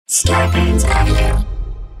Scarpins Avenue.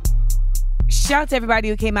 Shout out to everybody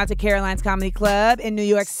who came out to Caroline's Comedy Club in New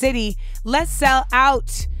York City. Let's sell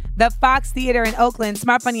out. The Fox Theater in Oakland,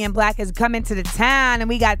 Smart Funny and Black has come into the town, and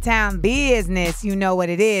we got town business. You know what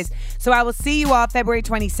it is. So I will see you all February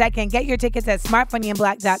 22nd. Get your tickets at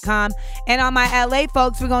smartfunnyandblack.com. And on my LA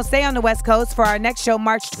folks, we're going to stay on the West Coast for our next show,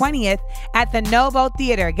 March 20th at the Novo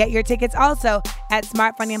Theater. Get your tickets also at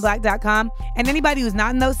smartfunnyandblack.com. And anybody who's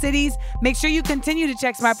not in those cities, make sure you continue to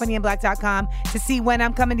check smartfunnyandblack.com to see when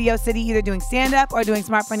I'm coming to your city, either doing stand-up or doing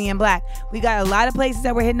Smart Funny and Black. We got a lot of places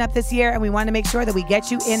that we're hitting up this year, and we want to make sure that we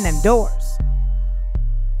get you in them doors.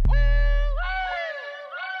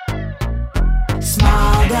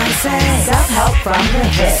 Small doses, self-help from the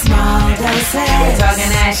hip. Small doses, we're talking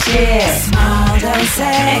that shit. Small doses,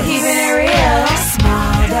 and keeping it real.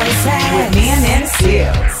 Small doses, with me and them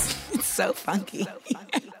Seals. It's so funky.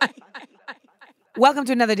 Welcome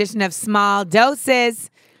to another edition of Small Doses.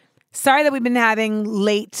 Sorry that we've been having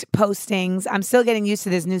late postings. I'm still getting used to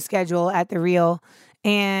this new schedule at The Real,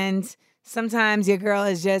 and sometimes your girl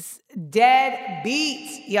is just dead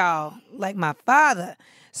beat, y'all, like my father.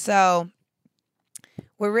 So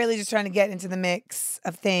we're really just trying to get into the mix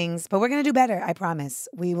of things, but we're going to do better. I promise.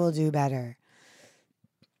 We will do better.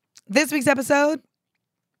 This week's episode,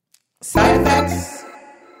 side effects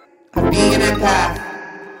of being an empath.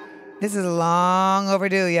 This is long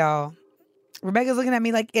overdue, y'all. Rebecca's looking at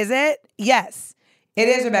me like, is it? Yes, it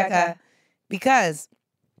is, Rebecca. Because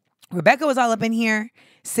Rebecca was all up in here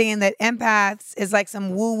saying that empaths is like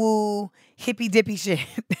some woo-woo, hippy-dippy shit.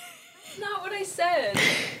 That's not what I said.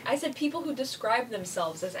 I said people who describe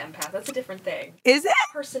themselves as empath. That's a different thing. Is it?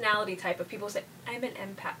 Personality type of people say, I'm an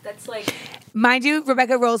empath. That's like... Mind you,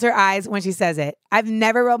 Rebecca rolls her eyes when she says it. I've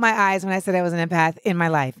never rolled my eyes when I said I was an empath in my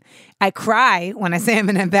life. I cry when I say I'm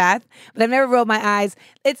an empath, but I've never rolled my eyes.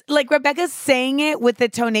 It's like Rebecca's saying it with the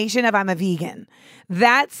tonation of I'm a vegan.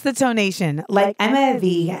 That's the tonation. Like, I'm a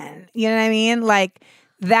vegan. You know what I mean? Like,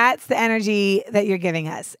 that's the energy that you're giving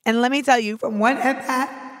us. And let me tell you, from one empath,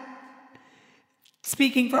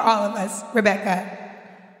 speaking for all of us, Rebecca,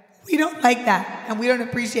 we don't like that and we don't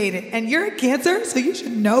appreciate it. And you're a Cancer, so you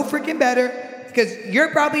should know freaking better because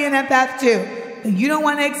you're probably an empath too. And you don't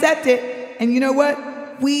want to accept it. And you know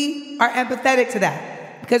what? We are empathetic to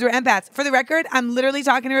that because we're empaths. For the record, I'm literally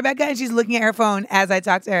talking to Rebecca and she's looking at her phone as I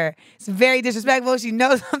talk to her. It's very disrespectful. She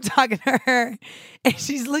knows I'm talking to her and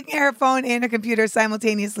she's looking at her phone and her computer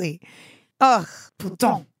simultaneously. Ugh,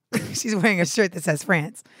 putain. She's wearing a shirt that says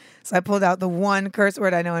France. So I pulled out the one curse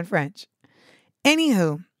word I know in French.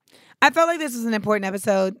 Anywho, I felt like this was an important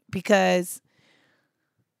episode because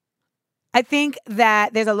I think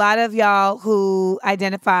that there's a lot of y'all who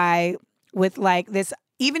identify with like this.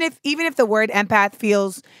 Even if the word empath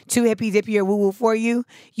feels too hippy-dippy or woo-woo for you,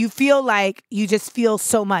 you feel like you just feel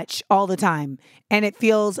so much all the time. And it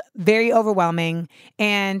feels very overwhelming.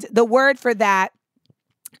 And the word for that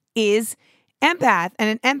is empath.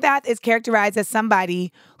 And an empath is characterized as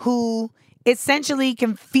somebody who essentially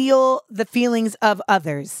can feel the feelings of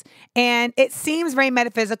others. And it seems very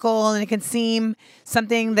metaphysical and it can seem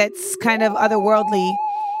something that's kind of otherworldly.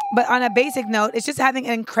 But on a basic note, it's just having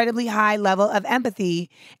an incredibly high level of empathy.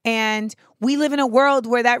 And we live in a world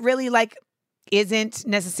where that really like isn't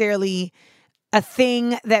necessarily a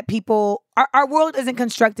thing that people, our world isn't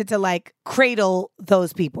constructed to like cradle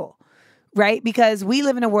those people. Right? Because we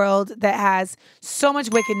live in a world that has so much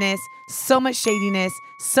wickedness, so much shadiness,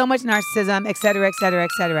 so much narcissism, et cetera, et cetera,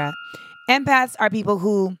 et cetera. Empaths are people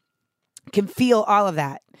who can feel all of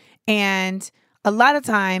that. And a lot of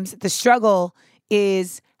times the struggle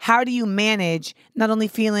is how do you manage not only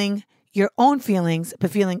feeling your own feelings,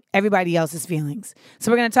 but feeling everybody else's feelings. So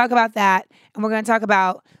we're going to talk about that. And we're going to talk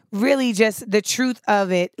about really just the truth of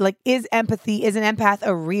it. Like, is an empath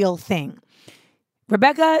a real thing?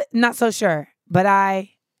 Rebecca, not so sure, but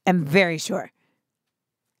I am very sure.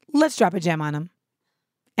 Let's drop a gem on him.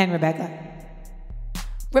 And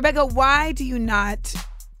Rebecca, why do you not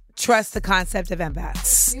trust the concept of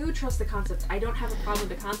empaths? I do trust the concept. I don't have a problem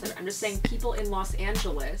with the concept. I'm just saying people in Los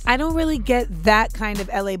Angeles. I don't really get that kind of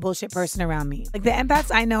LA bullshit person around me. Like the empaths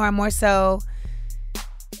I know are more so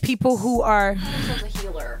people who are... a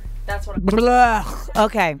healer. That's what I'm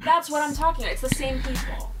Okay. That's what I'm talking about. It's the same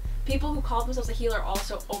people. People who call themselves a healer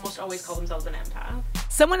also almost always call themselves an empath.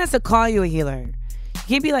 Someone has to call you a healer. You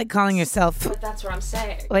can't be like calling yourself. But that's what I'm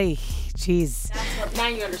saying. Wait, jeez. Now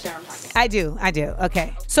you understand what I'm talking about. I do.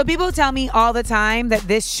 Okay. So people tell me all the time that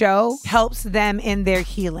this show helps them in their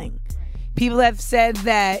healing. People have said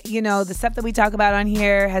that, you know, the stuff that we talk about on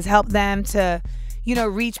here has helped them to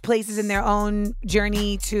reach places in their own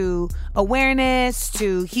journey to awareness,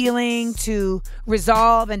 to healing, to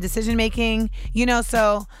resolve and decision making,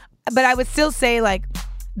 so, but I would still say like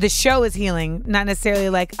the show is healing, not necessarily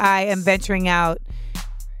like I am venturing out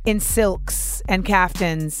in silks and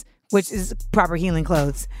caftans, which is proper healing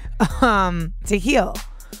clothes, to heal.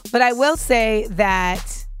 But I will say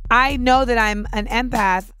that I know that I'm an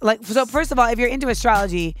empath. Like, so first of all, if you're into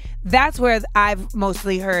astrology, that's where I've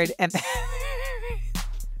mostly heard empath.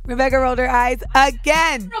 Rebecca rolled her eyes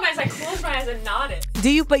again. I closed my eyes and nodded. Do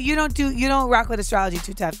you? But you don't rock with astrology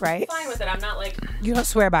too tough, right? I'm fine with it. I'm not like. You don't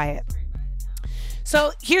swear by it.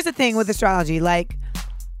 So here's the thing with astrology. Like,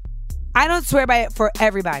 I don't swear by it for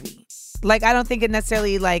everybody. Like, I don't think it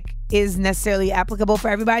necessarily like is necessarily applicable for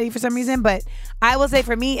everybody for some reason. But I will say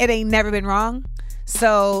for me, it ain't never been wrong.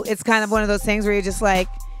 So it's kind of one of those things where you're just like,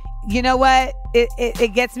 you know what?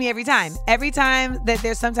 It gets me every time. Every time that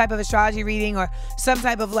there's some type of astrology reading or some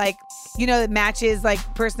type of like, that matches like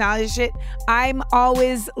personality shit, I'm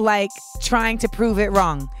always like trying to prove it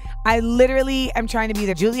wrong. I literally am trying to be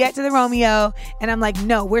the Juliet to the Romeo, and I'm like,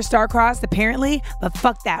 no, we're star-crossed apparently, but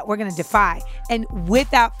fuck that. We're going to defy. And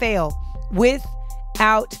without fail,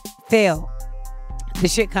 the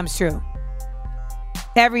shit comes true.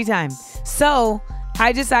 Every time. So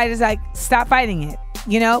I decided to like stop fighting it,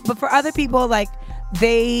 but for other people, like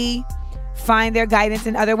they find their guidance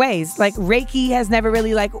in other ways. Like Reiki has never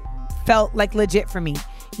really like felt like legit for me,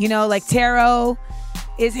 like tarot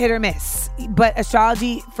is hit or miss, but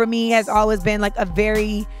astrology for me has always been like a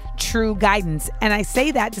very true guidance. And I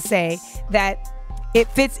say that to say that it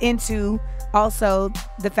fits into also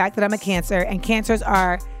the fact that I'm a Cancer, and Cancers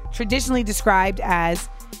are traditionally described as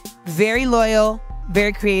very loyal,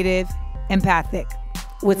 very creative, empathic,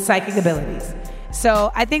 with psychic abilities.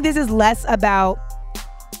 So I think this is less about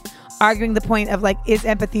arguing the point of like, is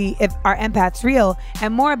empathy, if are empaths real,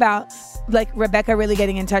 and more about like Rebecca really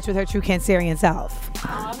getting in touch with her true Cancerian self.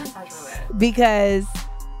 I'm in touch with it. Because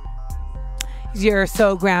you're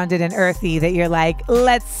so grounded and earthy that you're like,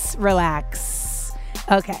 let's relax.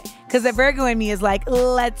 Okay. Because the Virgo in me is like,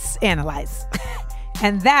 let's analyze.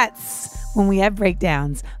 And that's when we have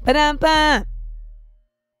breakdowns. Ba-dum-bum.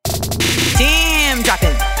 Jam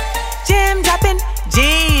dropping. Jam dropping.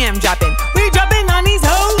 Jam dropping. We dropping on these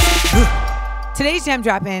hoes. Today's jam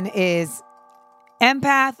dropping is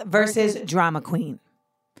empath versus drama queen.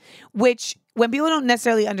 Which, when people don't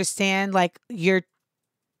necessarily understand like your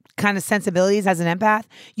kind of sensibilities as an empath,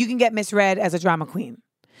 you can get misread as a drama queen.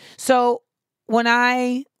 So when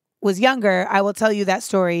I was younger, I will tell you that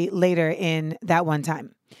story later in that one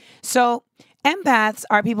time. So empaths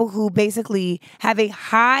are people who basically have a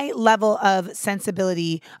high level of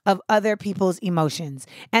sensibility of other people's emotions.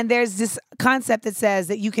 And there's this concept that says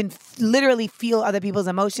that you can literally feel other people's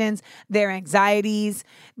emotions, their anxieties,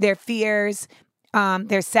 their fears,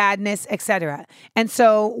 their sadness, etc. And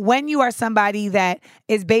so when you are somebody that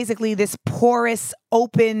is basically this porous,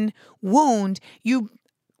 open wound, you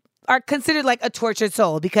are considered like a tortured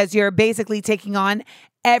soul because you're basically taking on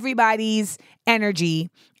everybody's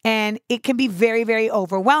energy. And it can be very, very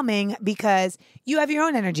overwhelming because you have your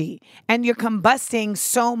own energy and you're combusting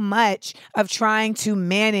so much of trying to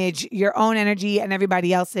manage your own energy and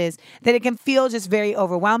everybody else's that it can feel just very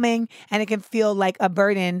overwhelming, and it can feel like a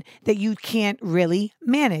burden that you can't really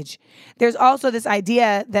manage. There's also this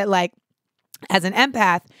idea that like, as an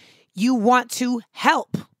empath, you want to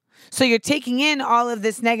help. So you're taking in all of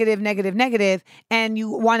this negative, and you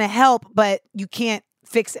want to help, but you can't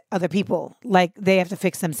fix other people. Like they have to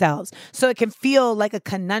fix themselves. So it can feel like a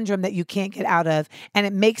conundrum that you can't get out of. And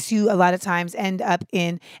it makes you a lot of times end up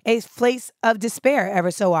in a place of despair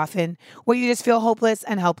ever so often, where you just feel hopeless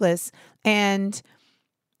and helpless and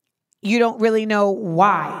you don't really know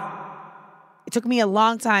why. It took me a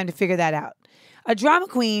long time to figure that out. A drama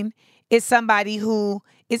queen is somebody who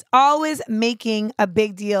is always making a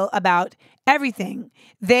big deal about everything.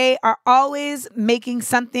 They are always making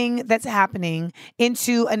something that's happening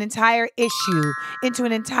into an entire issue, into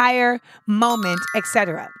an entire moment,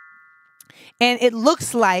 etc. And it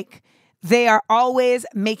looks like they are always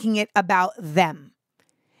making it about them.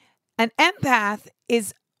 An empath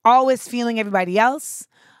is always feeling everybody else.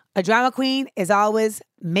 A drama queen is always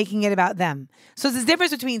making it about them. So there's a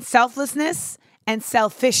difference between selflessness and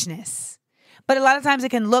selfishness. But a lot of times it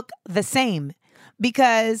can look the same,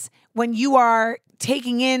 because when you are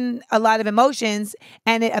taking in a lot of emotions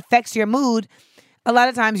and it affects your mood, a lot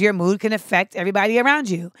of times your mood can affect everybody around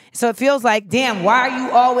you. So it feels like, damn, why are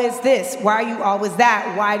you always this? Why are you always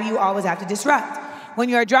that? Why do you always have to disrupt? When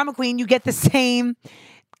you're a drama queen, you get the same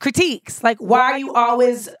critiques. Like, why are you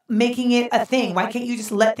always making it a thing? Why can't you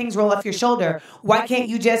just let things roll off your shoulder? Why can't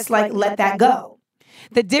you just like let that go?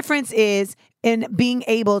 The difference is in being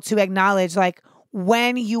able to acknowledge like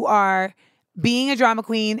when you are being a drama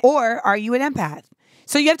queen or are you an empath?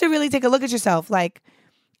 So you have to really take a look at yourself. Like,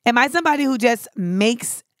 am I somebody who just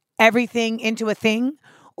makes everything into a thing?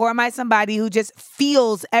 Or am I somebody who just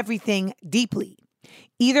feels everything deeply?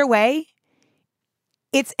 Either way,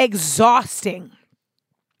 it's exhausting.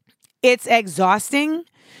 It's exhausting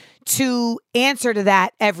to answer to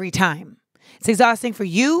that every time. It's exhausting for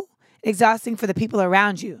you, exhausting for the people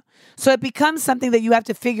around you. So it becomes something that you have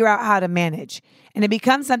to figure out how to manage. And it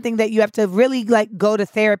becomes something that you have to really like go to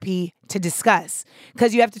therapy to discuss,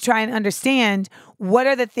 because you have to try and understand what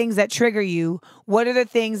are the things that trigger you? What are the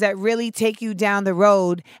things that really take you down the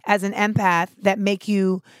road as an empath that make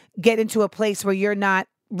you get into a place where you're not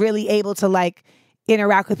really able to like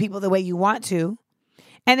interact with people the way you want to?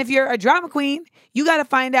 And if you're a drama queen, you got to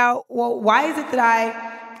find out, well, why is it that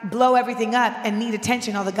I blow everything up and need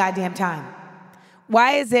attention all the goddamn time?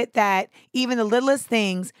 Why is it that even the littlest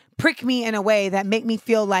things prick me in a way that make me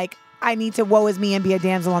feel like I need to woe is me and be a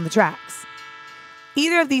damsel on the tracks?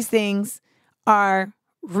 Either of these things are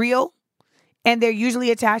real, and they're usually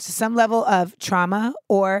attached to some level of trauma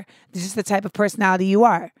or just the type of personality you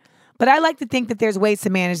are. But I like to think that there's ways to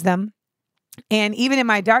manage them. And even in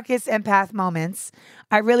my darkest empath moments,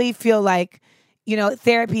 I really feel like, you know,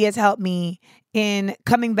 therapy has helped me in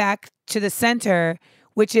coming back to the center,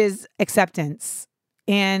 which is acceptance.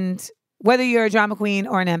 And whether you're a drama queen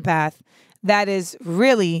or an empath, that is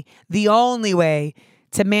really the only way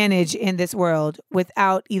to manage in this world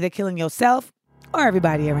without either killing yourself or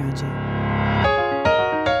everybody around you.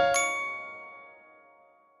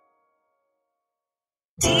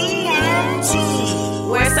 DMT.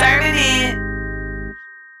 We're serving it.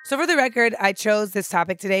 So for the record, I chose this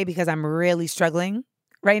topic today because I'm really struggling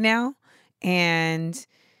right now. And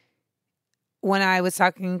when I was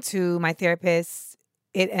talking to my therapist,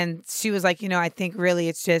 and she was like, you know, I think really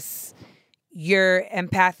it's just your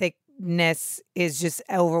empathicness is just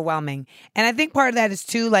overwhelming. And I think part of that is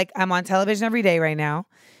too, like, I'm on television every day right now,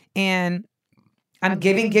 and I'm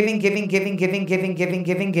giving.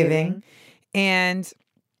 And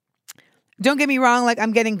don't get me wrong, like,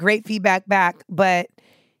 I'm getting great feedback back, but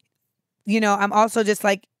you know, I'm also just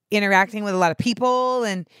like interacting with a lot of people,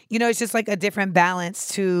 and you know, it's just like a different balance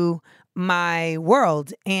to my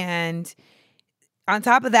world. And on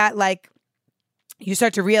top of that, like, you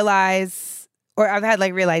start to realize, or I've had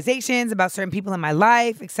like realizations about certain people in my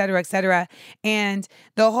life, et cetera, et cetera. And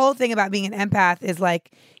the whole thing about being an empath is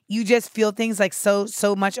like, you just feel things like so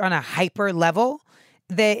much on a hyper level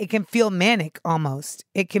that it can feel manic almost.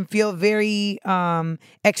 It can feel very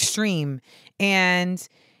extreme. And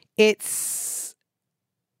it's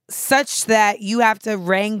such that you have to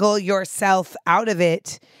wrangle yourself out of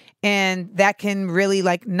it. And that can really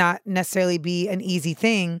like not necessarily be an easy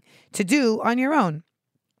thing to do on your own.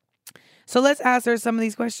 So let's answer some of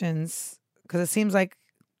these questions, because it seems like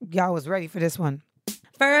y'all was ready for this one.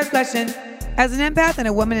 First question. As an empath and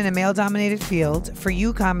a woman in a male-dominated field, for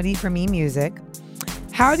you comedy, for me music,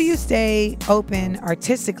 how do you stay open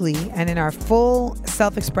artistically and in our full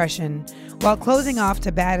self-expression while closing off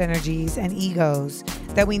to bad energies and egos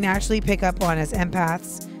that we naturally pick up on as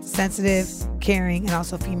empaths, sensitive, caring, and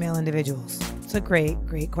also female individuals? It's a great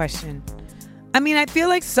question. I mean, I feel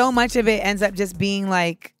like so much of it ends up just being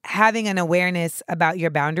like having an awareness about your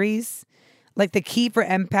boundaries. Like the key for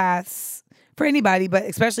empaths, for anybody, but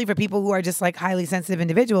especially for people who are just like highly sensitive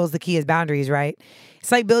individuals, the key is boundaries, right?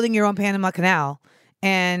 It's like building your own Panama Canal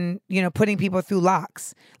and, you know, putting people through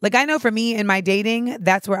locks. Like, I know for me in my dating,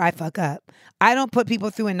 that's where I fuck up. I don't put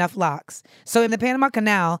people through enough locks. So in the Panama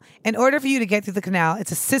Canal, in order for you to get through the canal,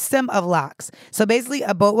 it's a system of locks. So basically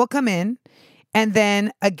a boat will come in, and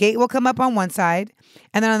then a gate will come up on one side,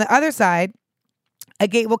 and then on the other side, a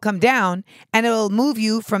gate will come down, and it will move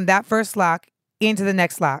you from that first lock into the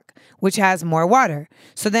next lock, which has more water.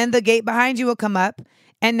 So then the gate behind you will come up,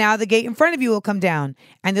 and now the gate in front of you will come down,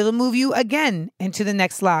 and it'll move you again into the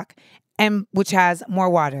next lock, and which has more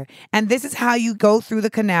water. And this is how you go through the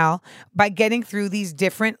canal, by getting through these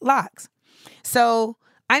different locks. So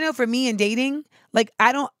I know for me in dating, like,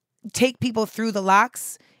 I don't take people through the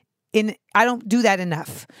locks. I don't do that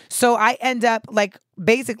enough. So I end up like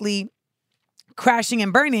basically crashing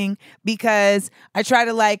and burning, because I try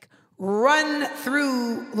to like run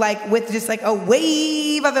through like with just like a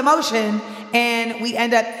wave of emotion, and we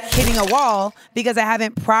end up hitting a wall because I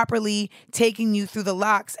haven't properly taken you through the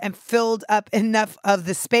locks and filled up enough of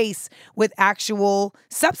the space with actual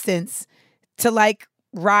substance to like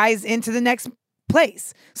rise into the next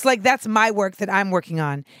place. So like that's my work that I'm working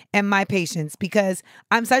on and my patience, because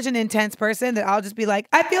I'm such an intense person that I'll just be like,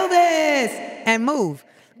 I feel this and move.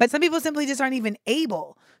 But some people simply just aren't even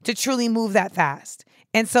able to truly move that fast.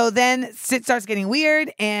 And so then it starts getting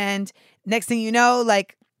weird, and next thing you know,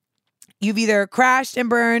 like you've either crashed and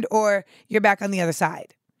burned or you're back on the other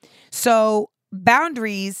side. So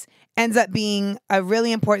boundaries ends up being a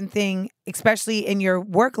really important thing, especially in your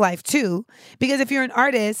work life too, because if you're an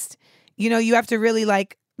artist, you know, you have to really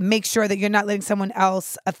like make sure that you're not letting someone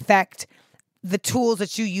else affect the tools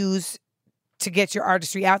that you use to get your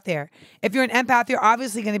artistry out there. If you're an empath, you're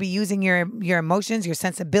obviously going to be using your emotions, your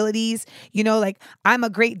sensibilities. You know, like I'm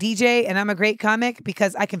a great DJ and I'm a great comic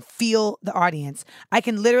because I can feel the audience. I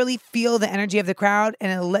can literally feel the energy of the crowd,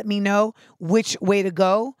 and it'll let me know which way to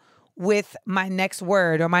go with my next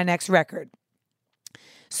word or my next record.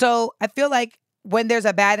 So I feel like when there's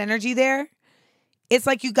a bad energy there, it's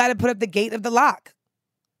like you got to put up the gate of the lock,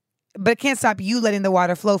 but it can't stop you letting the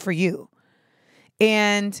water flow for you.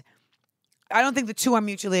 And I don't think the two are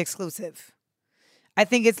mutually exclusive. I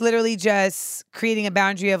think it's literally just creating a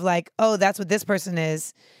boundary of like, oh, that's what this person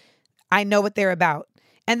is. I know what they're about.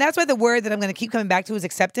 And that's why the word that I'm going to keep coming back to is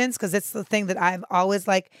acceptance, because it's the thing that I've always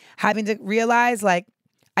like having to realize, like,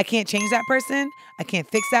 I can't change that person. I can't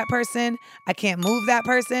fix that person. I can't move that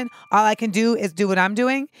person. All I can do is do what I'm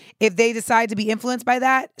doing. If they decide to be influenced by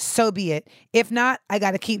that, so be it. If not, I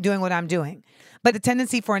got to keep doing what I'm doing. But the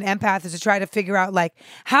tendency for an empath is to try to figure out like,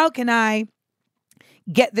 how can I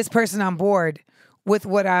get this person on board with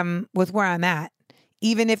where I'm at?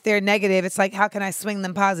 Even if they're negative, it's like, how can I swing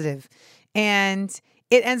them positive? And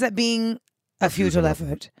it ends up being a futile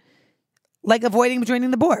effort. Like avoiding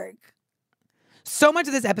joining the Borg. So much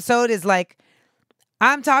of this episode is like,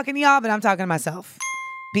 I'm talking to y'all, but I'm talking to myself.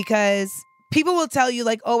 Because people will tell you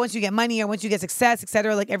like, oh, once you get money or once you get success,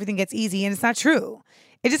 etc., like everything gets easy. And it's not true.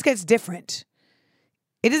 It just gets different.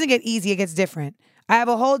 It doesn't get easy. It gets different. I have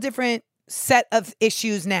a whole different set of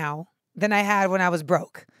issues now than I had when I was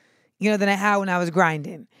broke. You know, than I had when I was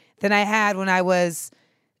grinding. Than I had when I was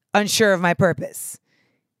unsure of my purpose.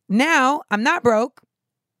 Now, I'm not broke.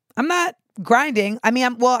 I'm not grinding. I mean,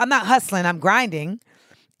 I'm not hustling. I'm grinding.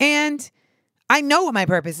 And I know what my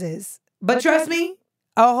purpose is. But trust me,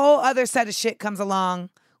 a whole other set of shit comes along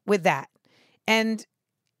with that. And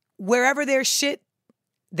wherever there's shit,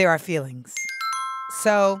 there are feelings.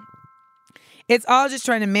 So it's all just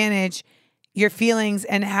trying to manage your feelings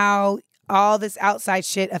and how all this outside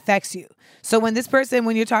shit affects you. So when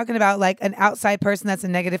you're talking about like an outside person that's a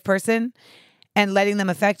negative person and letting them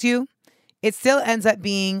affect you, it still ends up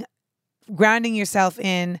being grounding yourself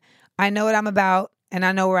in, I know what I'm about and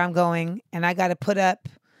I know where I'm going, and I got to put up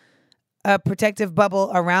a protective bubble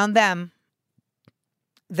around them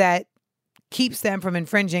that keeps them from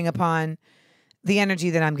infringing upon the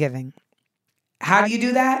energy that I'm giving. How do you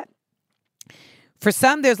do that? For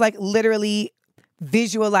some, there's like literally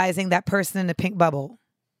visualizing that person in a pink bubble.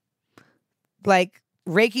 Like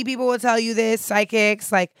Reiki people will tell you this,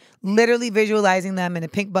 psychics, like literally visualizing them in a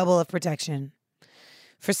pink bubble of protection.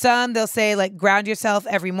 For some, they'll say like ground yourself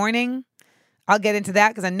every morning. I'll get into that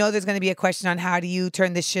because I know there's going to be a question on how do you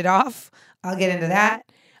turn this shit off. I'll get into that.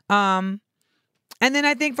 And then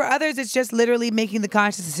I think for others, it's just literally making the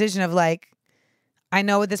conscious decision of like, I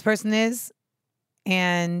know what this person is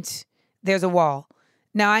and there's a wall.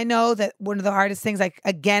 Now, I know that one of the hardest things, like,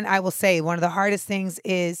 again, I will say one of the hardest things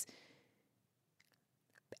is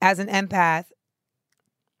as an empath,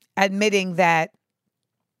 admitting that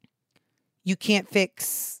you can't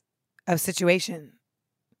fix a situation.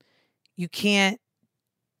 You can't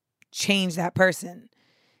change that person.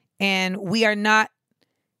 And we are not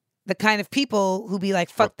the kind of people who be like,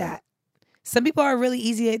 fuck that. Some people are really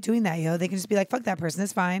easy at doing that, yo. They can just be like, fuck that person,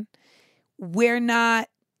 it's fine. We're not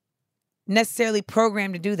necessarily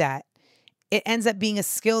programmed to do that. It ends up being a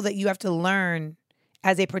skill that you have to learn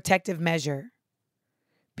as a protective measure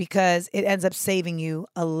because it ends up saving you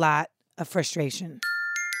a lot of frustration.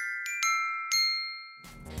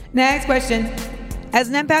 Next question. As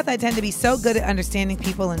an empath, I tend to be so good at understanding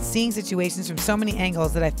people and seeing situations from so many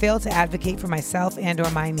angles that I fail to advocate for myself and or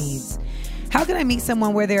my needs. How can I meet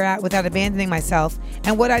someone where they're at without abandoning myself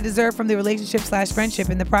and what I deserve from the relationship/friendship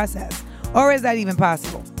in the process? Or is that even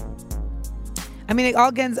possible? I mean, it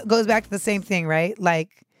all goes back to the same thing, right?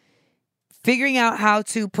 Like figuring out how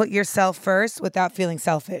to put yourself first without feeling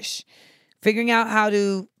selfish. Figuring out how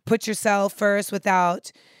to put yourself first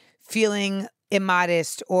without feeling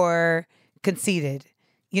immodest or conceited,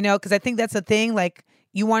 you know, because I think that's the thing. Like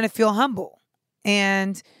you want to feel humble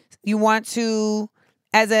and you want to,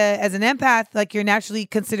 as an empath, like you're naturally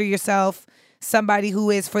consider yourself somebody who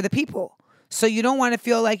is for the people. So you don't want to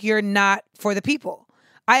feel like you're not for the people.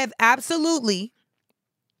 I have absolutely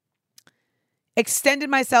extended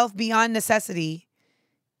myself beyond necessity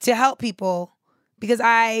to help people because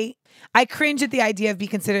I cringe at the idea of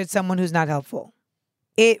being considered someone who's not helpful.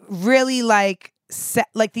 It really like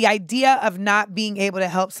the idea of not being able to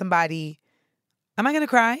help somebody. Am I going to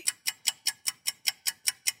cry?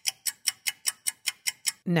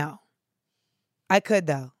 No. I could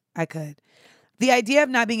though. I could. The idea of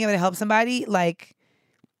not being able to help somebody, like,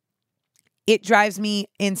 it drives me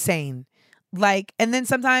insane. Like, and then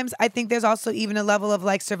sometimes I think there's also even a level of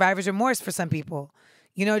like survivor's remorse for some people.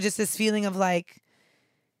 You know, just this feeling of like,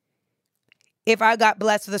 if I got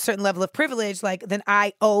blessed with a certain level of privilege, like, then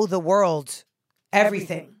I owe the world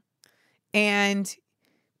everything. And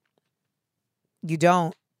you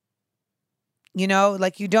don't. You know,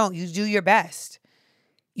 like you don't. You do your best.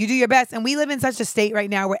 You do your best. And we live in such a state right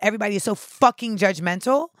now where everybody is so fucking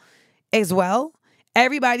judgmental as well.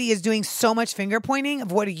 Everybody is doing so much finger pointing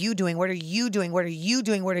of what are you doing? What are you doing? What are you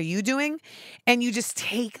doing? What are you doing? And you just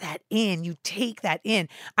take that in. You take that in.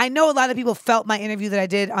 I know a lot of people felt my interview that I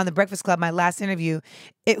did on The Breakfast Club, my last interview,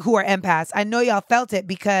 who are empaths. I know y'all felt it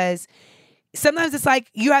because sometimes it's like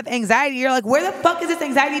you have anxiety. You're like, where the fuck is this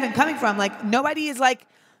anxiety even coming from? Like nobody is like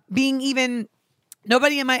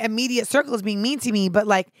nobody in my immediate circle is being mean to me. But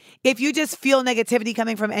like if you just feel negativity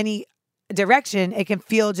coming from any direction, it can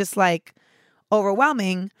feel just like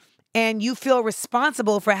overwhelming, and you feel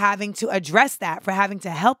responsible for having to address that, for having to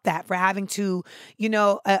help that, for having to, you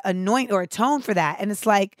know, anoint or atone for that. And it's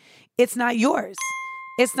like, it's not yours.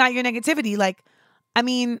 It's not your negativity. Like, I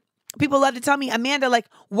mean, people love to tell me, Amanda, like,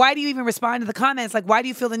 why do you even respond to the comments? Like, why do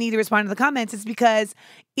you feel the need to respond to the comments? It's because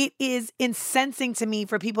it is incensing to me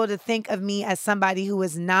for people to think of me as somebody who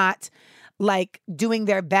is not like doing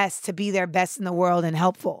their best to be their best in the world and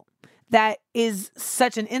helpful. That is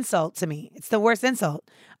such an insult to me. It's the worst insult.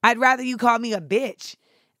 I'd rather you call me a bitch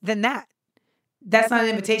than that. That's not an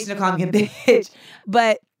invitation to call me a bitch,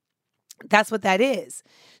 but that's what that is.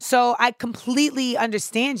 So I completely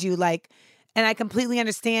understand you, like, and I completely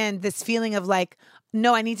understand this feeling of like,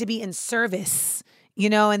 no, I need to be in service, you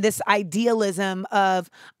know, and this idealism of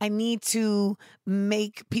I need to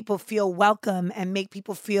make people feel welcome and make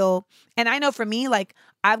people feel, and I know for me, like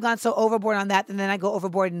I've gone so overboard on that, and then I go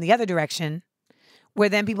overboard in the other direction where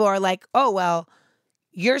then people are like, oh, well,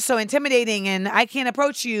 you're so intimidating and I can't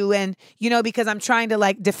approach you. And, you know, because I'm trying to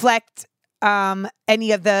like deflect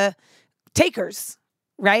any of the takers,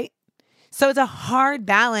 right? So it's a hard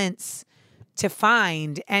balance to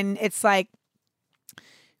find. And it's like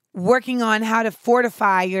working on how to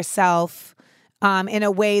fortify yourself in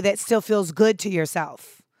a way that still feels good to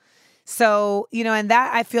yourself. So, you know, and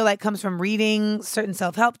that I feel like comes from reading certain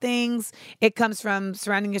self-help things. It comes from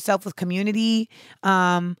surrounding yourself with community.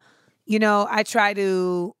 You know, I try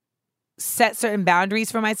to set certain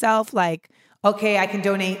boundaries for myself. Like, okay, I can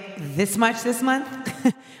donate this much this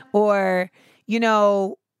month. Or, you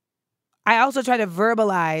know, I also try to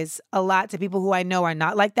verbalize a lot to people who I know are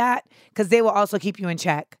not like that, because they will also keep you in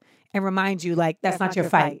check and remind you, like, that's not your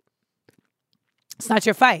fight. It's not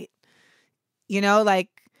your fight. You know, like,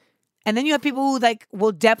 and then you have people who like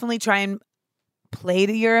will definitely try and play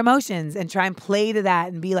to your emotions and try and play to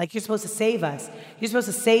that and be like, you're supposed to save us. You're supposed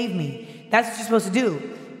to save me. That's what you're supposed to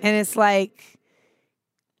do. And it's like,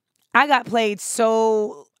 I got played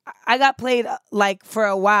like for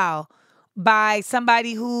a while by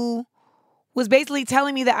somebody who was basically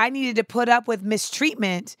telling me that I needed to put up with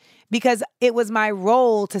mistreatment because it was my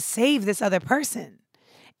role to save this other person.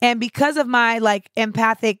 And because of my like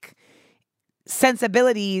empathic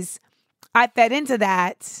sensibilities, I fed into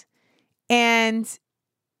that and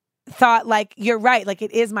thought like, you're right. Like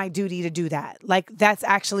it is my duty to do that. Like that's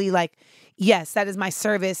actually like, yes, that is my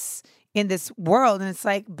service in this world. And it's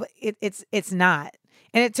like, but it's not.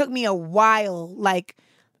 And it took me a while. Like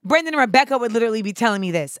Brendan and Rebecca would literally be telling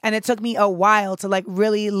me this. And it took me a while to like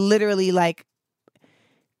really literally like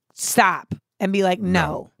stop and be like,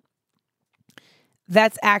 no,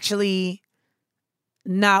 that's actually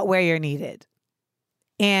not where you're needed.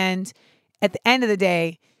 And at the end of the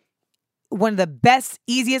day, one of the best,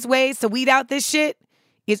 easiest ways to weed out this shit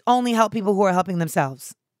is only help people who are helping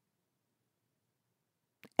themselves.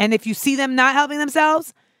 And if you see them not helping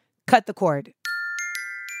themselves, cut the cord.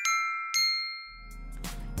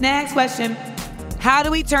 Next question. How do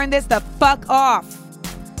we turn this the fuck off?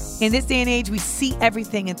 In this day and age, we see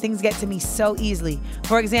everything and things get to me so easily.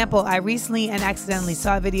 For example, I recently and accidentally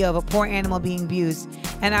saw a video of a poor animal being abused,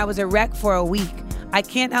 and I was a wreck for a week. I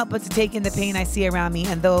can't help but to take in the pain I see around me,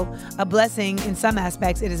 and though a blessing in some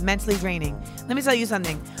aspects, it is mentally draining. Let me tell you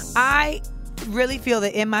something. I really feel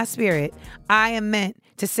that in my spirit, I am meant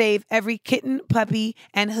to save every kitten, puppy,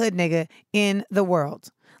 and hood nigga in the world.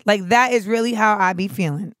 Like, that is really how I be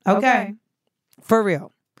feeling. Okay. For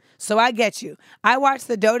real. So I get you. I watched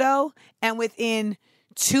the dodo, and within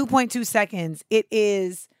 2.2 seconds, it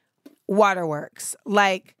is waterworks.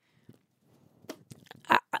 Like,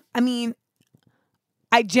 I mean,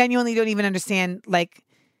 I genuinely don't even understand, like,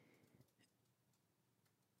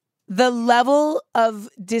 the level of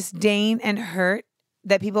disdain and hurt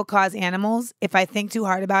that people cause animals. If I think too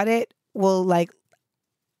hard about it, will, like,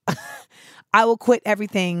 I will quit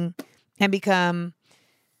everything and become,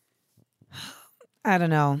 I don't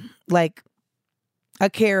know, like a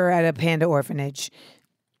carer at a panda orphanage.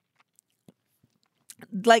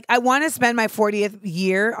 Like, I want to spend my 40th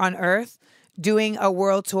year on Earth doing a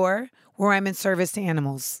world tour where I'm in service to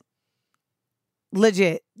animals.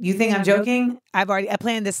 Legit. You think I'm joking? I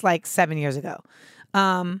planned this like 7 years ago.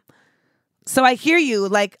 So I hear you.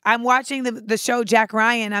 Like, I'm watching the show Jack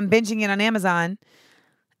Ryan. I'm binging it on Amazon.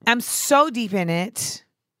 I'm so deep in it.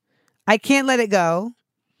 I can't let it go.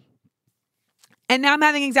 And now I'm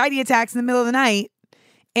having anxiety attacks in the middle of the night.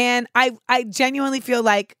 And I genuinely feel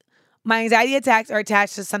like my anxiety attacks are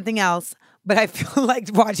attached to something else. But I feel like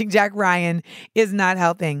watching Jack Ryan is not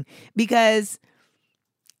helping, because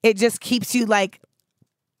it just keeps you like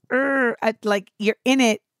you're in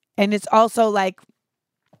it. And it's also like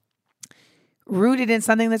rooted in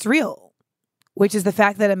something that's real, which is the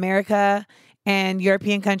fact that America and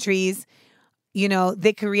European countries, you know,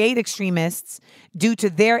 they create extremists due to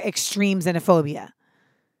their extreme xenophobia.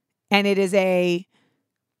 And it is a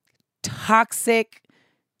toxic,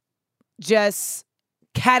 just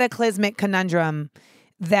cataclysmic conundrum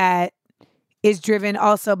that is driven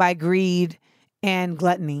also by greed and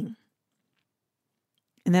gluttony.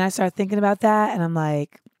 And then I start thinking about that, and I'm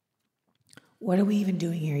like, what are we even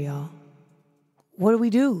doing here, y'all? What do we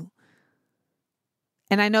do?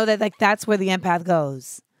 And I know that, like, that's where the empath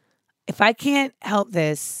goes. If I can't help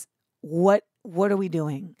this, what are we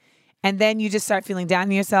doing? And then you just start feeling down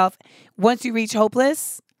on yourself. Once you reach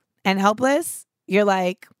hopeless and helpless, you're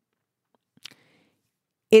like,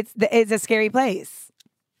 it's a scary place.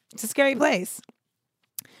 It's a scary place.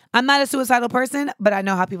 I'm not a suicidal person, but I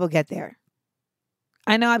know how people get there.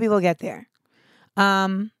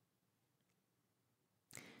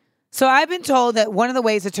 So I've been told that one of the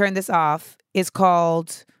ways to turn this off is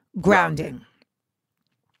called grounding.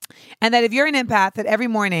 And that if you're an empath, that every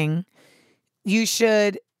morning you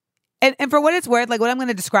should, and for what it's worth, like what I'm going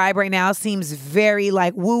to describe right now seems very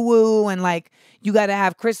like woo-woo and like you got to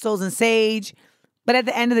have crystals and sage. But at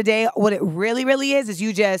the end of the day, what it really, really is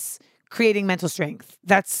you just creating mental strength.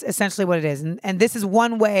 That's essentially what it is. And this is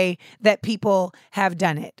one way that people have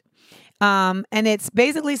done it. And it's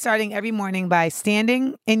basically starting every morning by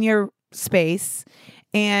standing in your space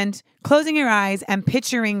and closing your eyes and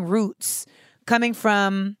picturing roots coming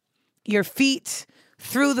from your feet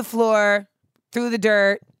through the floor, through the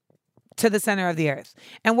dirt, to the center of the earth.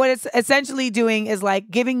 And what it's essentially doing is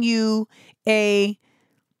like giving you a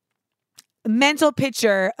mental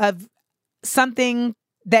picture of something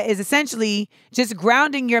that is essentially just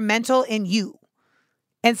grounding your mental in you.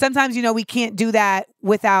 And sometimes, you know, we can't do that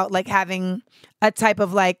without like having a type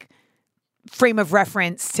of like frame of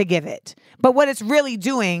reference to give it. But what it's really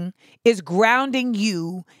doing is grounding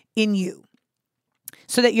you in you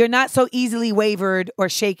so that you're not so easily wavered or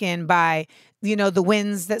shaken by, you know, the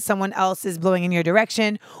winds that someone else is blowing in your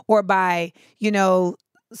direction or by, you know,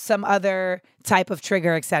 some other type of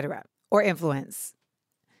trigger, etc., or influence.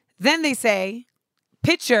 Then they say,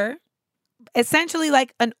 picture essentially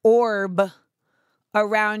like an orb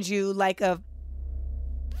around you, like a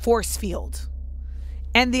force field.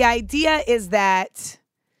 And the idea is that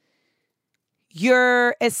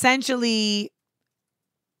you're essentially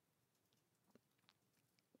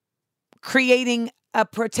creating a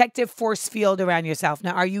protective force field around yourself.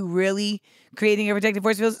 Now, are you really creating a protective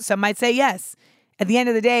force field? Some might say yes. At the end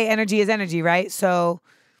of the day, energy is energy, right? So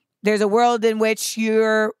there's a world in which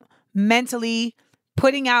you're mentally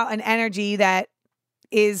putting out an energy that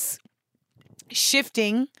is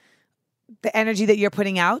shifting the energy that you're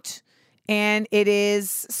putting out, and it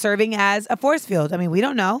is serving as a force field. I mean, we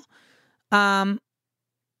don't know. But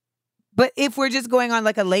if we're just going on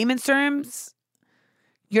like a layman's terms,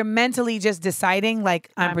 you're mentally just deciding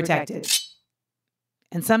like, I'm protected.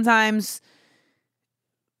 And sometimes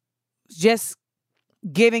just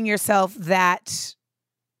giving yourself that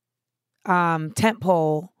tent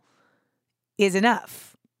pole is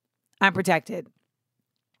enough. I'm protected.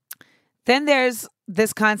 Then there's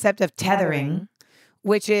this concept of tethering,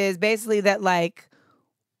 which is basically that like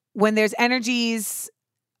when there's energies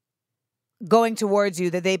going towards you,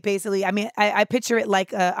 that they basically, I mean, I picture it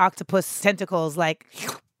like octopus tentacles, like,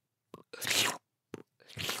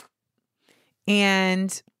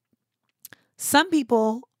 and some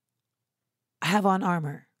people have on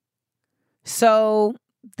armor. So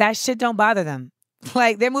that shit don't bother them.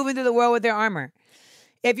 Like, they're moving through the world with their armor.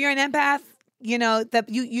 If you're an empath, you know, that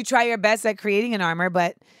you try your best at creating an armor,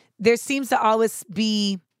 but there seems to always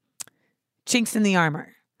be chinks in the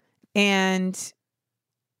armor. And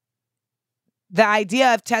the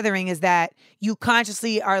idea of tethering is that you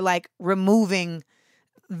consciously are like removing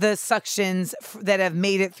the suctions that have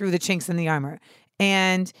made it through the chinks in the armor.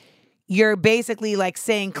 And you're basically like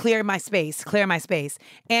saying, clear my space, clear my space.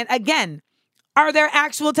 And again, are there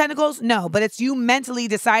actual tentacles? No, but it's you mentally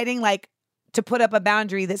deciding like to put up a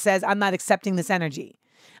boundary that says, I'm not accepting this energy.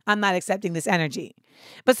 I'm not accepting this energy.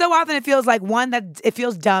 But so often it feels like, one, that it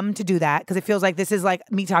feels dumb to do that because it feels like this is like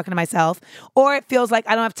me talking to myself, or it feels like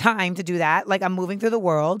I don't have time to do that. Like I'm moving through the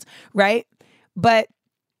world, right? But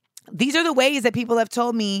these are the ways that people have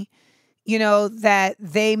told me, you know, that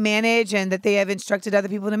they manage and that they have instructed other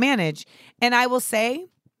people to manage. And I will say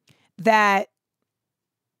that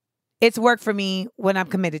it's worked for me when I'm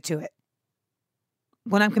committed to it.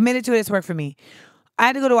 When I'm committed to it, it's worked for me. I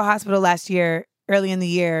had to go to a hospital last year, early in the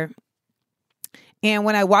year. And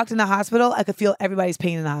when I walked in the hospital, I could feel everybody's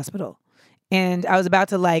pain in the hospital. And I was about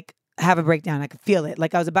to like have a breakdown. I could feel it.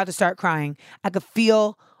 Like I was about to start crying. I could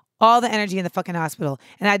feel all the energy in the fucking hospital.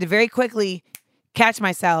 And I had to very quickly catch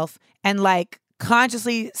myself and like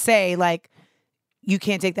consciously say like, you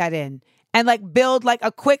can't take that in. And like build like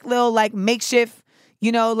a quick little like makeshift,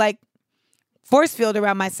 you know, like force field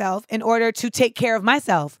around myself in order to take care of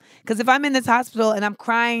myself. Because if I'm in this hospital and I'm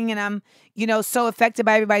crying and I'm, you know, so affected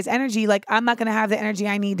by everybody's energy, like I'm not going to have the energy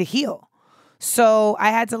I need to heal. So I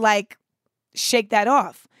had to like shake that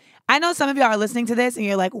off. I know some of y'all are listening to this and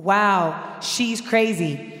you're like, wow, she's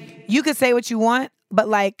crazy. You could say what you want, but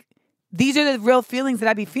like, these are the real feelings that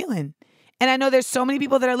I be feeling. And I know there's so many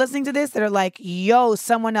people that are listening to this that are like, yo,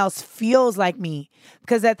 someone else feels like me.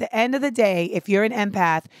 Because at the end of the day, if you're an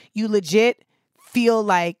empath, you legit feel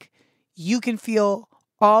like you can feel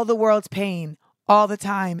all the world's pain all the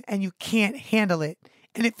time and you can't handle it.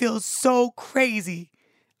 And it feels so crazy.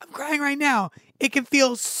 I'm crying right now. It can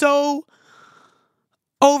feel so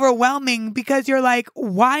overwhelming because you're like,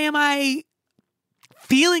 why am I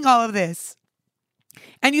feeling all of this?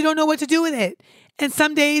 And you don't know what to do with it. And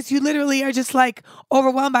some days you literally are just like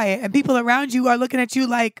overwhelmed by it. And people around you are looking at you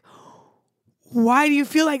like, why do you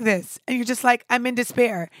feel like this? And you're just like, I'm in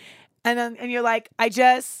despair. And you're like, I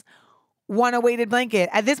just want a weighted blanket.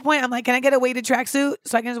 At this point, I'm like, can I get a weighted tracksuit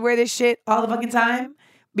so I can just wear this shit all the fucking time?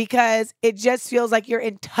 Because it just feels like you're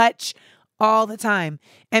in touch all the time.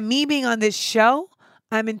 And me being on this show,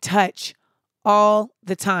 I'm in touch all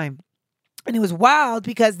the time. And it was wild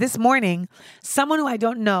because this morning, someone who I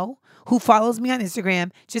don't know, who follows me on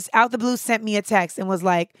Instagram, just out the blue sent me a text and was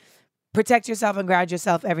like, protect yourself and ground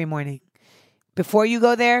yourself every morning. Before you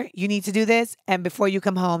go there, you need to do this. And before you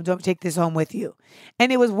come home, don't take this home with you.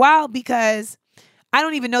 And it was wild because I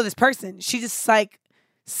don't even know this person. She just like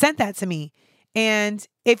sent that to me. And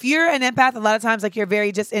if you're an empath, a lot of times like you're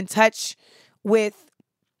very just in touch with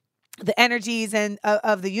the energies and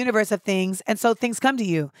of the universe of things. And so things come to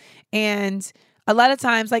you. And a lot of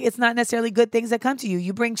times, like, it's not necessarily good things that come to you.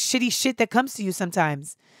 You bring shitty shit that comes to you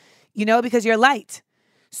sometimes, you know, because you're light.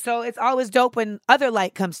 So it's always dope when other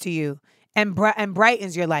light comes to you and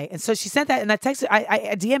brightens your light. And so she sent that and I texted,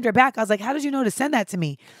 I DM'd her back. I was like, how did you know to send that to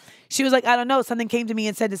me? She was like, I don't know. Something came to me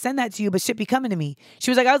and said to send that to you, but shit be coming to me. She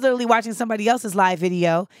was like, I was literally watching somebody else's live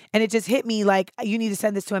video and it just hit me like, you need to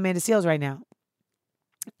send this to Amanda Seales right now.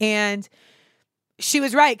 And she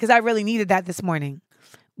was right because I really needed that this morning.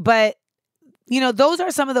 But, you know, those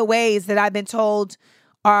are some of the ways that I've been told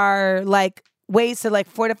are like ways to like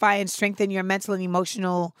fortify and strengthen your mental and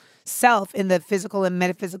emotional self in the physical and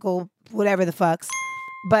metaphysical, whatever the fucks.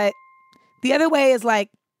 But the other way is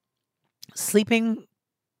like sleeping,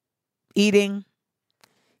 eating,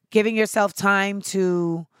 giving yourself time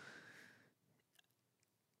to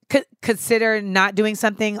consider not doing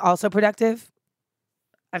something also productive.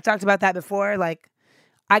 I've talked about that before. Like,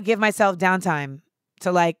 I give myself downtime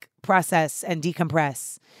to like process and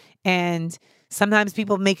decompress. And sometimes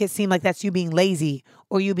people make it seem like that's you being lazy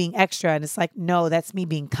or you being extra. And it's like, no, that's me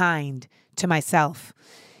being kind to myself.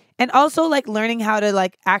 And also like learning how to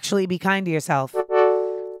like actually be kind to yourself.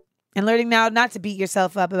 And learning now not to beat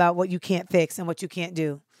yourself up about what you can't fix and what you can't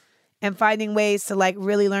do. And finding ways to like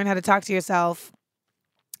really learn how to talk to yourself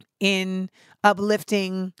in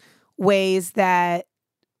uplifting ways that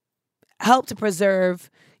help to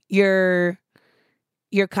preserve your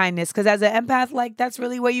your kindness. Because as an empath, like that's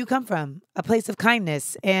really where you come from, a place of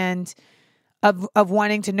kindness and of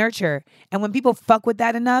wanting to nurture. And when people fuck with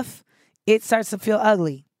that enough, it starts to feel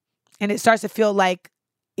ugly. And it starts to feel like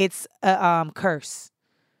it's a curse.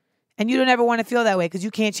 And you don't ever want to feel that way because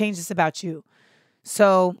you can't change this about you.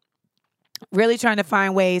 So really trying to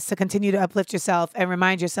find ways to continue to uplift yourself and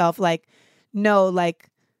remind yourself like, no, like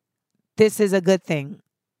this is a good thing.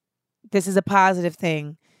 This is a positive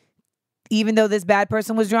thing. Even though this bad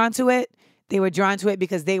person was drawn to it, they were drawn to it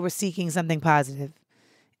because they were seeking something positive.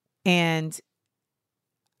 And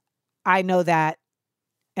I know that,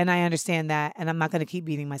 and I understand that, and I'm not going to keep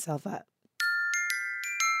beating myself up.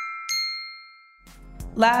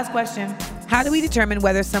 Last question. How do we determine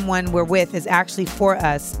whether someone we're with is actually for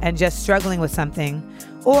us and just struggling with something,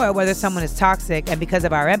 or whether someone is toxic and because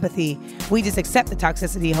of our empathy, we just accept the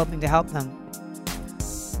toxicity hoping to help them?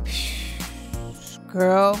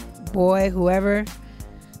 Girl, boy, whoever.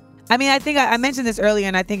 I mean, I think I mentioned this earlier,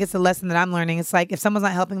 and I think it's a lesson that I'm learning. It's like if someone's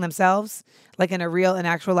not helping themselves, like in a real and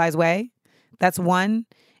actualized way, that's one.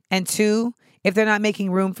 And two, if they're not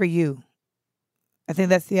making room for you. I think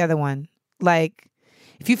that's the other one. Like,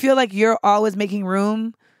 if you feel like you're always making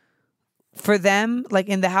room for them, like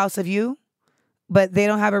in the house of you, but they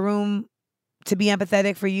don't have a room to be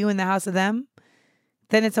empathetic for you in the house of them,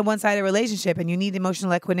 then it's a one-sided relationship and you need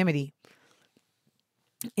emotional equanimity.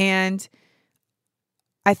 And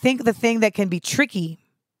I think the thing that can be tricky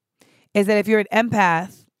is that if you're an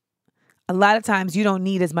empath, a lot of times you don't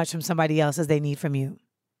need as much from somebody else as they need from you.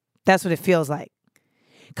 That's what it feels like.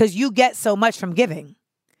 Because you get so much from giving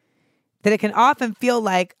that it can often feel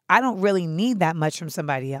like I don't really need that much from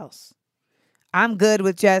somebody else. I'm good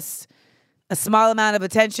with just a small amount of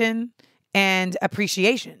attention and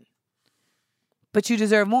appreciation. But you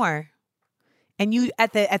deserve more. And you,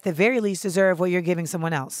 at the very least, deserve what you're giving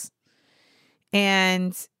someone else.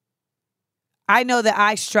 And I know that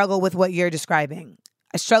I struggle with what you're describing.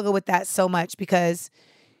 I struggle with that so much because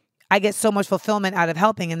I get so much fulfillment out of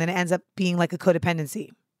helping, and then it ends up being like a codependency.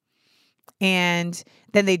 And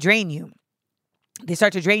then they drain you. They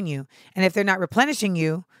start to drain you. And if they're not replenishing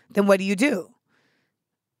you, then what do?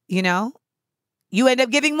 You know? You end up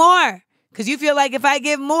giving more because you feel like if I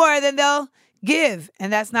give more, then they'll give.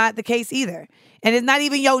 And that's not the case either. And it's not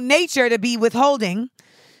even your nature to be withholding.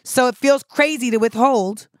 So it feels crazy to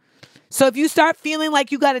withhold. So if you start feeling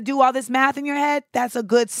like you got to do all this math in your head, that's a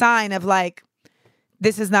good sign of like,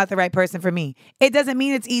 this is not the right person for me. It doesn't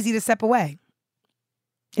mean it's easy to step away.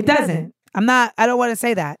 It doesn't. I don't want to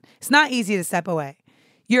say that. It's not easy to step away.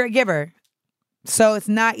 You're a giver. So it's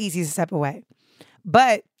not easy to step away.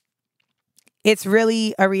 But it's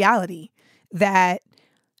really a reality that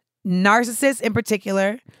narcissists in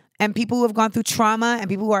particular, and people who have gone through trauma and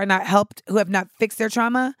people who are not helped, who have not fixed their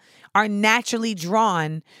trauma, are naturally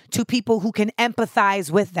drawn to people who can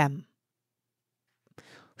empathize with them,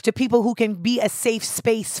 to people who can be a safe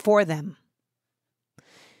space for them.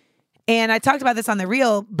 And I talked about this on The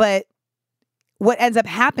Real, but what ends up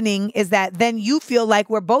happening is that then you feel like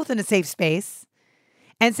we're both in a safe space.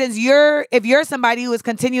 And since if you're somebody who is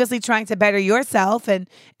continuously trying to better yourself and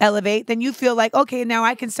elevate, then you feel like, okay, now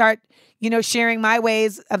I can start, sharing my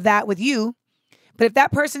ways of that with you. But if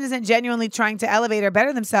that person isn't genuinely trying to elevate or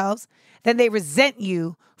better themselves, then they resent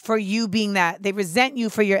you for you being that. They resent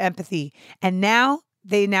you for your empathy. And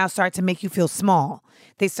they start to make you feel small.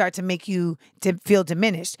 They start to make you to feel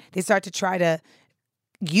diminished. They start to try to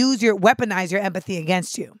weaponize your empathy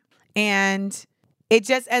against you. And it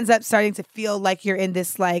just ends up starting to feel like you're in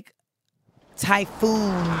this like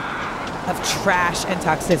typhoon of trash and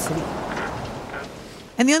toxicity.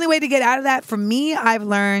 And the only way to get out of that, for me, I've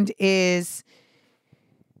learned is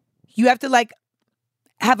you have to like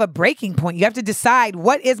have a breaking point. You have to decide,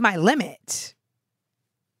 what is my limit?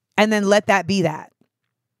 And then let that be that.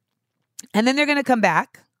 And then they're going to come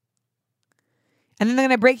back. And then they're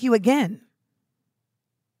going to break you again.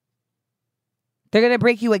 They're going to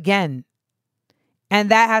break you again.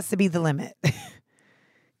 And that has to be the limit.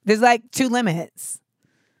 There's like 2 limits.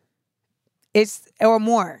 Or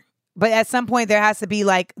more. But at some point there has to be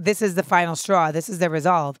like, this is the final straw. This is the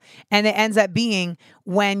resolve. And it ends up being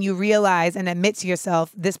when you realize and admit to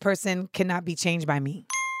yourself, this person cannot be changed by me.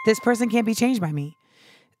 This person can't be changed by me.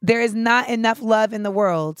 There is not enough love in the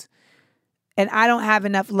world. And I don't have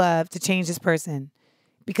enough love to change this person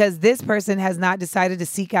because this person has not decided to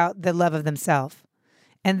seek out the love of themselves.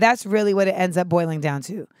 And that's really what it ends up boiling down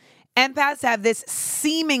to. Empaths have this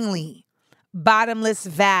seemingly bottomless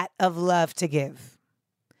vat of love to give.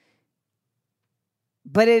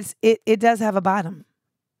 But it does have a bottom.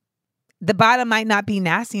 The bottom might not be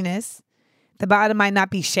nastiness. The bottom might not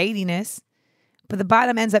be shadiness. but the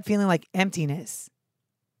bottom ends up feeling like emptiness.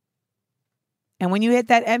 And when you hit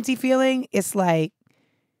that empty feeling, it's like,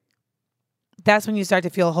 that's when you start to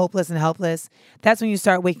feel hopeless and helpless. That's when you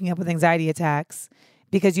start waking up with anxiety attacks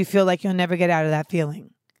because you feel like you'll never get out of that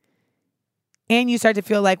feeling. And you start to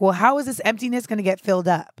feel like, well, how is this emptiness going to get filled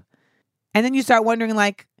up? And then you start wondering,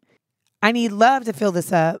 like, I need love to fill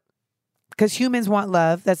this up because humans want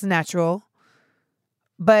love. That's natural.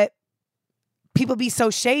 But people be so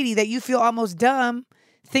shady that you feel almost dumb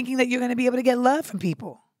thinking that you're going to be able to get love from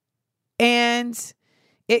people. And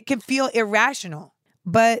it can feel irrational,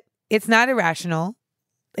 but it's not irrational.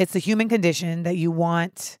 It's a human condition that you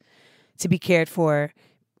want to be cared for.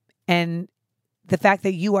 And the fact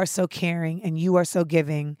that you are so caring and you are so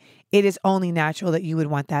giving, it is only natural that you would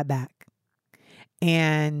want that back.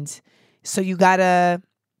 And so you got to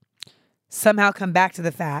somehow come back to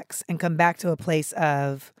the facts and come back to a place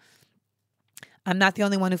of, I'm not the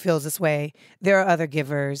only one who feels this way. There are other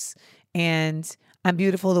givers, and I'm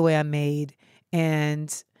beautiful the way I'm made.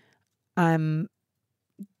 And I'm,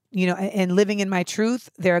 and living in my truth,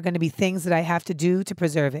 there are going to be things that I have to do to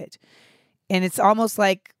preserve it. And it's almost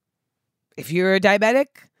like if you're a diabetic,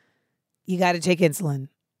 you got to take insulin.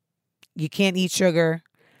 You can't eat sugar.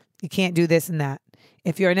 You can't do this and that.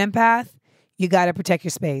 If you're an empath, you got to protect your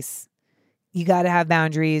space. You got to have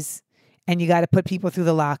boundaries, and you got to put people through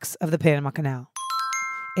the locks of the Panama Canal.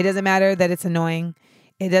 It doesn't matter that it's annoying.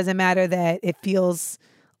 It doesn't matter that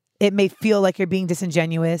it may feel like you're being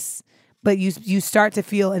disingenuous, but you start to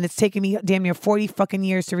feel, and it's taken me damn near 40 fucking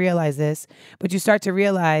years to realize this, but you start to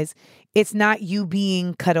realize it's not you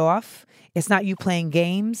being cut off. It's not you playing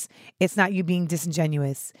games. It's not you being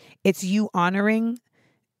disingenuous. It's you honoring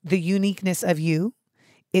the uniqueness of you.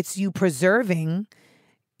 It's you preserving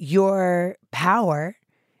your power,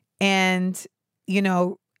 and,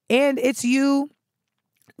 and it's you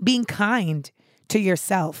being kind to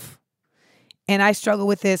yourself. And I struggle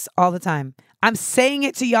with this all the time. I'm saying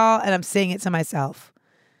it to y'all and I'm saying it to myself.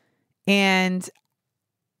 And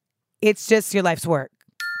it's just your life's work.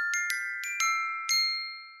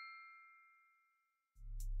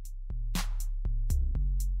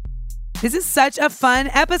 This is such a fun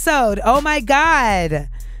episode. Oh my God.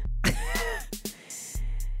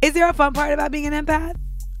 Is there a fun part about being an empath?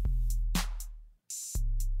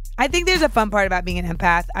 I think there's a fun part about being an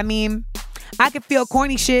empath. I mean, I could feel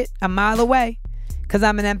corny shit a mile away because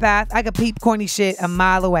I'm an empath. I could peep corny shit a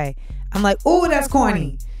mile away. I'm like, ooh, that's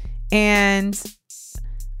corny. And,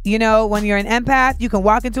 when you're an empath, you can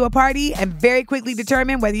walk into a party and very quickly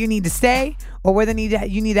determine whether you need to stay or whether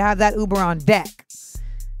you need to have that Uber on deck.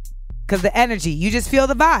 Because the energy, you just feel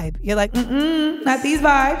the vibe. You're like, not these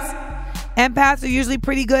vibes. Empaths are usually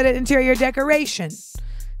pretty good at interior decoration,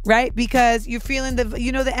 right? Because you're feeling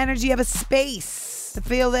the energy of a space, to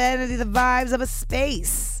feel the energy, the vibes of a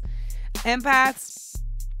space. Empaths,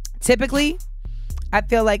 typically, I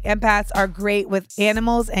feel like empaths are great with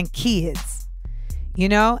animals and kids,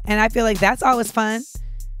 and I feel like that's always fun.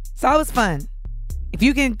 It's always fun. If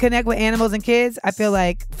you can connect with animals and kids, I feel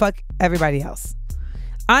like fuck everybody else.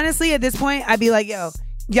 Honestly, at this point, I'd be like, yo,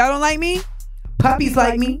 y'all don't like me? Puppies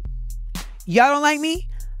like me. Y'all don't like me?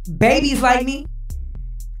 Babies like me.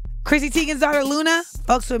 Chrissy Teigen's daughter, Luna,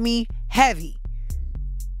 fucks with me heavy.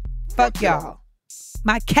 Fuck y'all.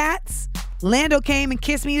 My cats, Lando came and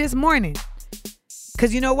kissed me this morning.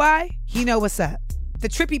 Because you know why? He know what's up. The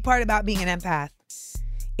trippy part about being an empath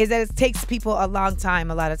is that it takes people a long time,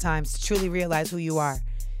 a lot of times, to truly realize who you are.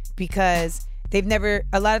 Because a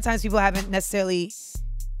lot of times people haven't necessarily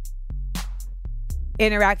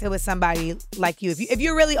interacted with somebody like you. If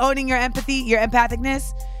you're really owning your empathy, your empathicness,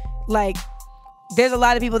 like, there's a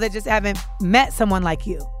lot of people that just haven't met someone like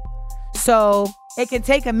you. So it can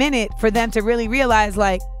take a minute for them to really realize,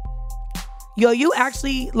 like, yo, you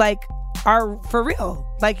actually, like, are for real.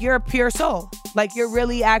 Like, you're a pure soul. Like, you're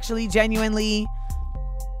really actually genuinely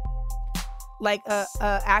like a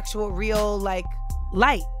actual real, like,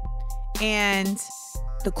 light. And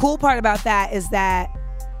the cool part about that is that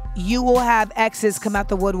you will have exes come out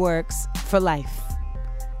the woodworks for life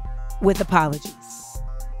with apologies.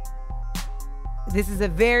 This is a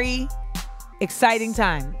very exciting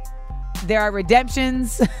time. There are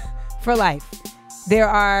redemptions for life. There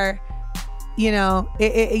are,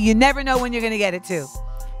 you never know when you're going to get it too.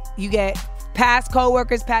 You get past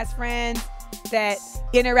coworkers, past friends that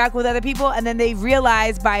interact with other people, and then they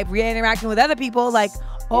realize by re-interacting with other people, like,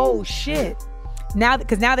 oh shit.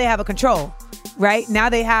 Because now they have a control. Right? Now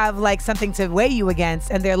they have, like, something to weigh you against,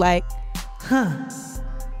 and they're like,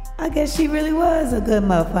 I guess she really was a good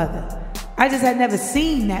motherfucker. I just had never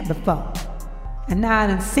seen that before. And now I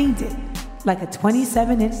done seen it, like a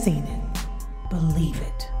 27-inch seen it. believe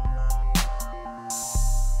it.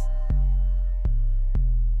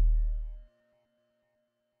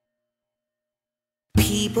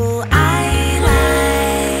 People I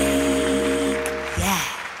like. Yeah.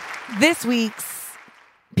 This week's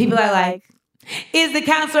People I Like is the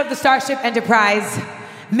counselor of the Starship Enterprise,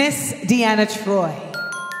 Miss Deanna Troi.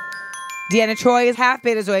 Deanna Troi is half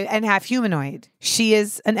betazoid and half humanoid. She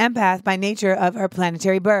is an empath by nature of her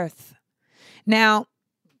planetary birth. Now,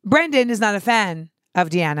 Brendan is not a fan of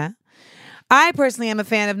Deanna. I personally am a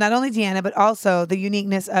fan of not only Deanna, but also the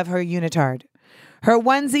uniqueness of her unitard. Her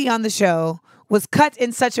onesie on the show was cut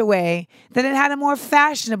in such a way that it had a more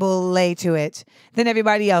fashionable lay to it than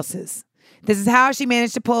everybody else's. This is how she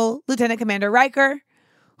managed to pull Lieutenant Commander Riker,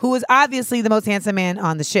 who was obviously the most handsome man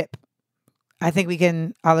on the ship. I think we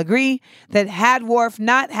can all agree that had Worf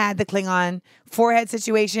not had the Klingon forehead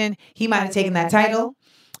situation, he might have taken that title.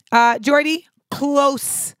 Geordi,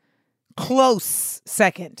 close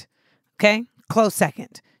second. Okay? Close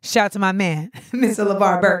second. Shout out to my man, Mr.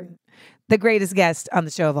 LeVar Burton, the greatest guest on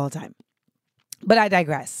the show of all time. But I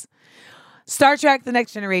digress. Star Trek The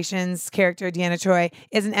Next Generation's character, Deanna Troi,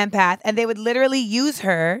 is an empath, and they would literally use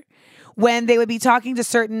her when they would be talking to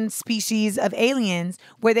certain species of aliens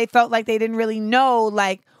where they felt like they didn't really know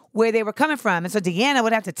like where they were coming from. And so Deanna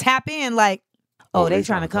would have to tap in like, oh, they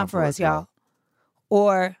trying to come for us, y'all.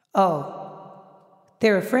 Or, oh,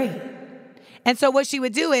 they're afraid. And so what she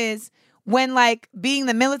would do is when like being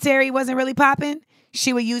the military wasn't really popping,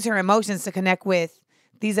 she would use her emotions to connect with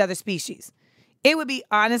these other species. It would be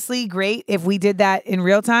honestly great if we did that in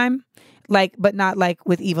real time, like, but not like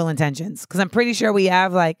with evil intentions. Because I'm pretty sure we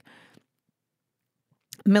have like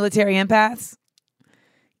military empaths.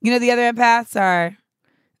 You know, the other empaths are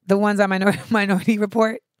the ones on Minority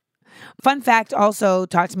Report. Fun fact also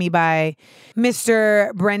taught to me by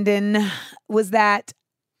Mr. Brendan was that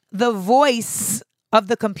the voice of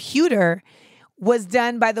the computer was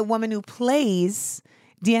done by the woman who plays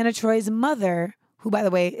Deanna Troi's mother, who, by the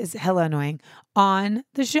way, is hella annoying, on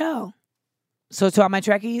the show. So to all my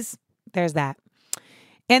Trekkies, there's that.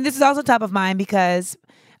 And this is also top of mind because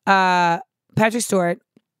Patrick Stewart,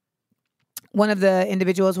 one of the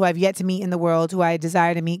individuals who I've yet to meet in the world, who I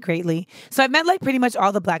desire to meet greatly. So I've met like pretty much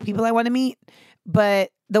all the black people I want to meet,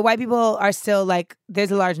 but the white people are still like,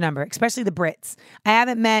 there's a large number, especially the Brits. I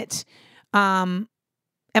haven't met Emma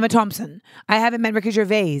Thompson. I haven't met Ricky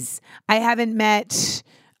Gervais. I haven't met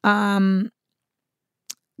Gandalf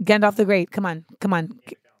the Great. Come on.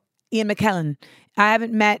 Ian McKellen.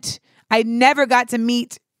 I never got to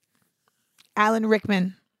meet Alan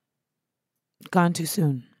Rickman. Gone too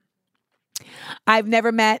soon. I've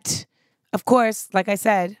never met, of course, like I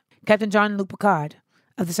said, Captain Jean-Luc Picard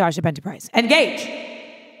of the Starship Enterprise. Engage!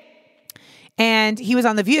 And he was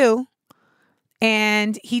on The View,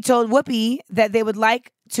 and he told Whoopi that they would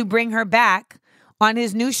like to bring her back on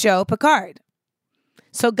his new show, Picard.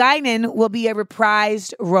 So Guinan will be a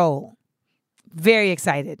reprised role. Very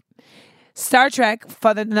excited. Star Trek,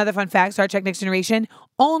 another fun fact, Star Trek Next Generation,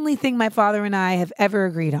 only thing my father and I have ever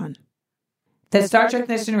agreed on. That Star Trek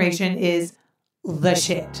Next Generation is the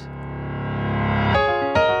shit.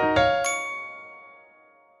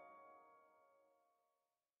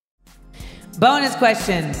 Bonus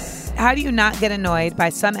question. How do you not get annoyed by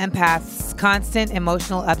some empaths' constant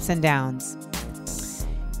emotional ups and downs?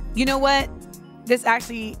 You know what? This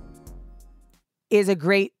actually is a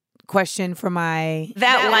great question for my...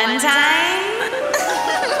 That one time?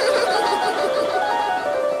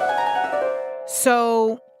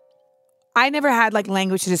 So I never had like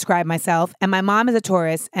language to describe myself. And my mom is a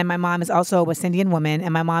Taurus, and my mom is also a West Indian woman,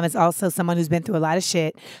 and my mom is also someone who's been through a lot of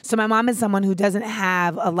shit. So my mom is someone who doesn't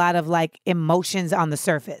have a lot of like emotions on the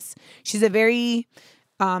surface. She's a very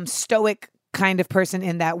stoic kind of person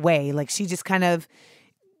in that way. Like she just kind of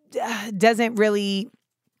doesn't really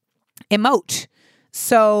emote.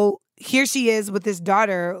 So here she is with this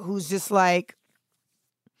daughter who's just like,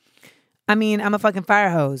 I mean, I'm a fucking fire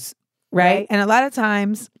hose, right? And a lot of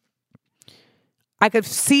times I could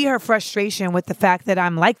see her frustration with the fact that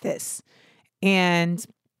I'm like this. And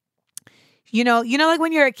you know, like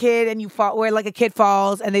when you're a kid and you fall, where like a kid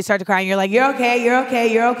falls and they start to cry and you're like, you're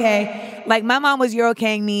okay. Like my mom was you're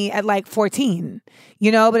okaying me at like 14,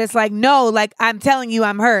 but it's like, no, like I'm telling you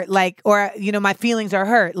I'm hurt. Like, or, my feelings are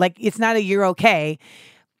hurt. Like it's not a you're okay.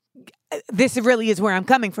 This really is where I'm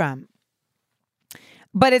coming from.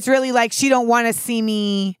 But it's really like, she don't want to see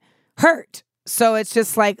me hurt. So it's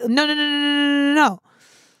just like, no.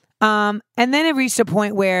 And then it reached a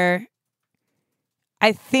point where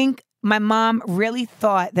I think my mom really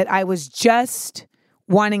thought that I was just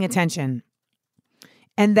wanting attention.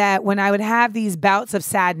 And that when I would have these bouts of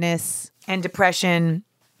sadness and depression,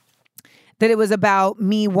 that it was about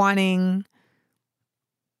me wanting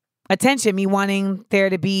attention, me wanting there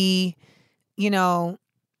to be,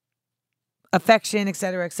 affection, et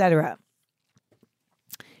cetera, et cetera.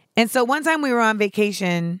 And so one time we were on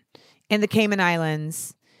vacation in the Cayman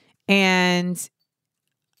Islands, and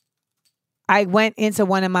I went into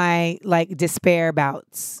one of my despair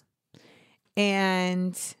bouts.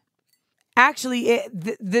 And actually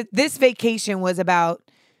this vacation was about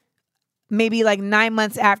maybe 9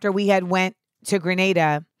 months after we had went to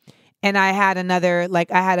Grenada, and I had I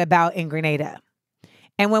had a bout in Grenada.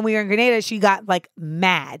 And when we were in Grenada, she got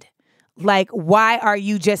mad. Why are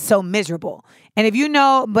you just so miserable? And if you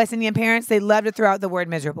know West Indian parents, they love to throw out the word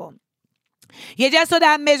miserable. You're just so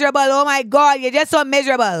damn miserable. Oh my God, you're just so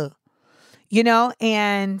miserable.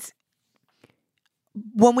 And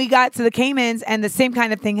when we got to the Caymans and the same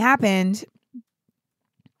kind of thing happened,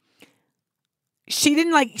 she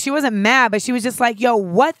wasn't mad, but she was just yo,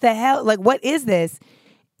 what the hell? What is this?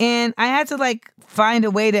 And I had to find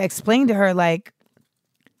a way to explain to her,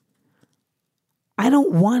 I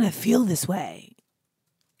don't want to feel this way.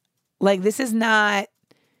 This is not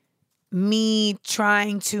me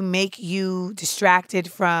trying to make you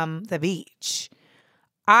distracted from the beach.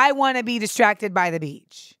 I want to be distracted by the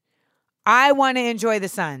beach. I want to enjoy the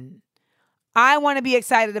sun. I want to be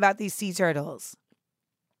excited about these sea turtles.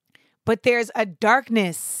 But there's a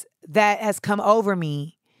darkness that has come over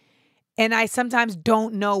me, and I sometimes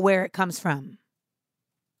don't know where it comes from.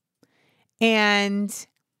 And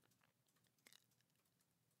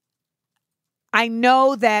I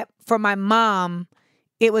know that for my mom,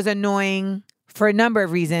 it was annoying for a number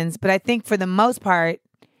of reasons, but I think for the most part,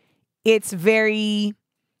 it's very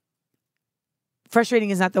frustrating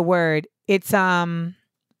is not the word. It's as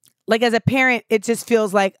a parent, it just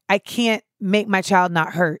feels like I can't make my child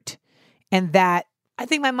not hurt. And that I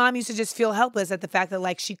think my mom used to just feel helpless at the fact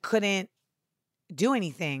that she couldn't do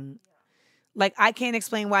anything. I can't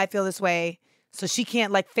explain why I feel this way, so she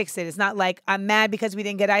can't fix it. It's not I'm mad because we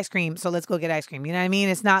didn't get ice cream, so let's go get ice cream. You know what I mean?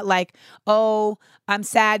 It's not oh, I'm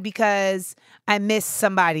sad because I miss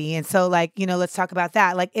somebody, and so let's talk about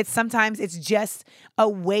that. Sometimes it's just a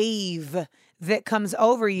wave that comes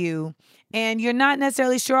over you, and you're not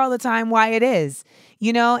necessarily sure all the time why it is.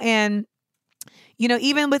 And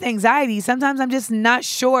even with anxiety, sometimes I'm just not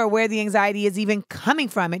sure where the anxiety is even coming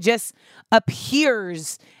from. It just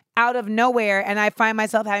appears out of nowhere, and I find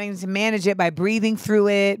myself having to manage it by breathing through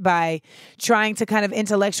it, by trying to kind of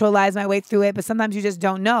intellectualize my way through it, but sometimes you just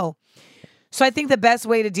don't know. So I think the best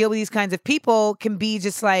way to deal with these kinds of people can be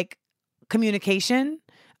just communication.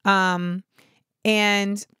 And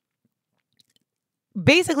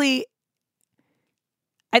basically,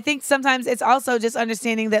 I think sometimes it's also just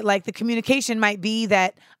understanding that the communication might be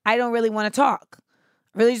that I don't really want to talk.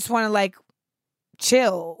 I really just want to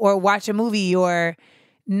chill or watch a movie or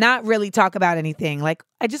not really talk about anything.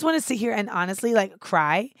 I just want to sit here and honestly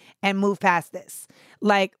cry and move past this.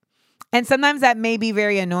 And sometimes that may be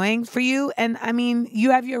very annoying for you. And I mean,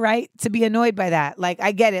 you have your right to be annoyed by that.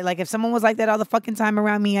 I get it. If someone was like that all the fucking time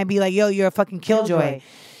around me, I'd be yo, you're a fucking killjoy.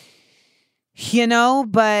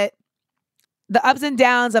 But the ups and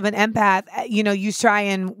downs of an empath, you try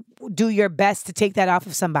and do your best to take that off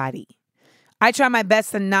of somebody. I try my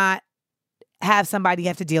best to not have somebody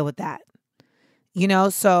have to deal with that.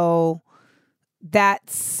 So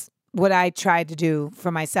that's what I tried to do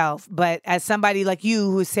for myself. But as somebody like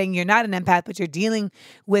you who's saying you're not an empath, but you're dealing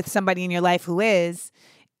with somebody in your life who is,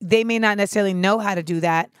 they may not necessarily know how to do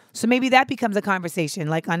that. So maybe that becomes a conversation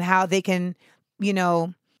on how they can,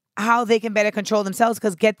 how they can better control themselves.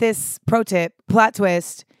 Because get this pro tip, plot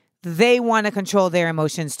twist, they want to control their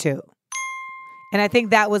emotions too. And I think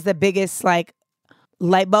that was the biggest light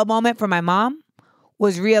bulb moment for my mom,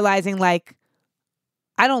 was realizing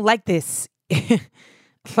I don't like this. I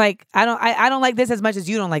don't like this as much as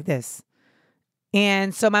you don't like this.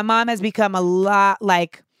 And so my mom has become a lot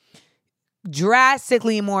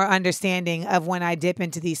drastically more understanding of when I dip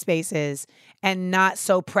into these spaces and not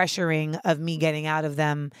so pressuring of me getting out of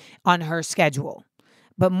them on her schedule,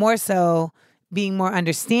 but more so being more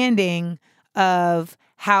understanding of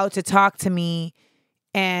how to talk to me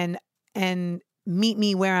and meet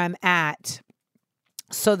me where I'm at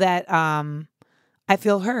so that I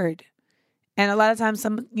feel heard. And a lot of times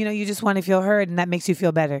you just want to feel heard, and that makes you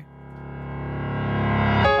feel better.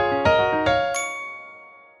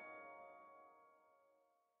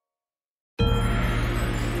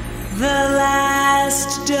 The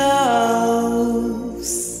last dose.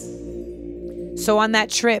 So on that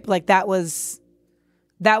trip, that was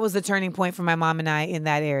the turning point for my mom and I in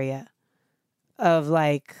that area of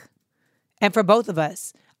and for both of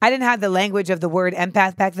us. I didn't have the language of the word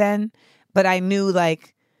empath back then, but I knew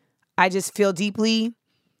like I just feel deeply.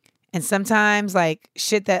 And sometimes like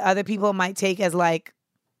shit that other people might take as like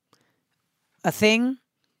a thing,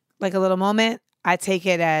 like a little moment, I take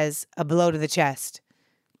it as a blow to the chest.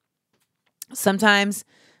 Sometimes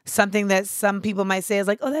something that some people might say is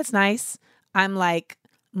like, oh, that's nice. I'm like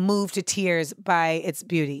moved to tears by its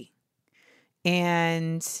beauty.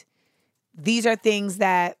 And these are things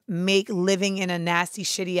that make living in a nasty,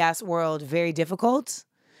 shitty ass world very difficult.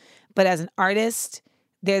 But as an artist,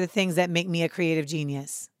 they're the things that make me a creative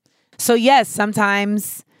genius. So yes,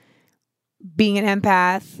 sometimes being an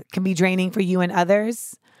empath can be draining for you and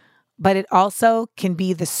others, but it also can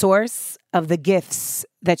be the source of the gifts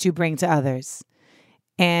that you bring to others.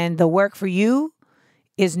 And the work for you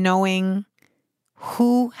is knowing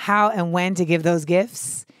who, how, and when to give those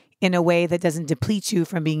gifts in a way that doesn't deplete you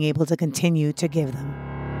from being able to continue to give them.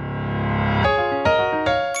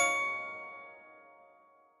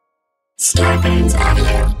 Starbane's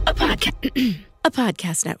Audio, a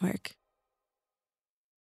podcast network.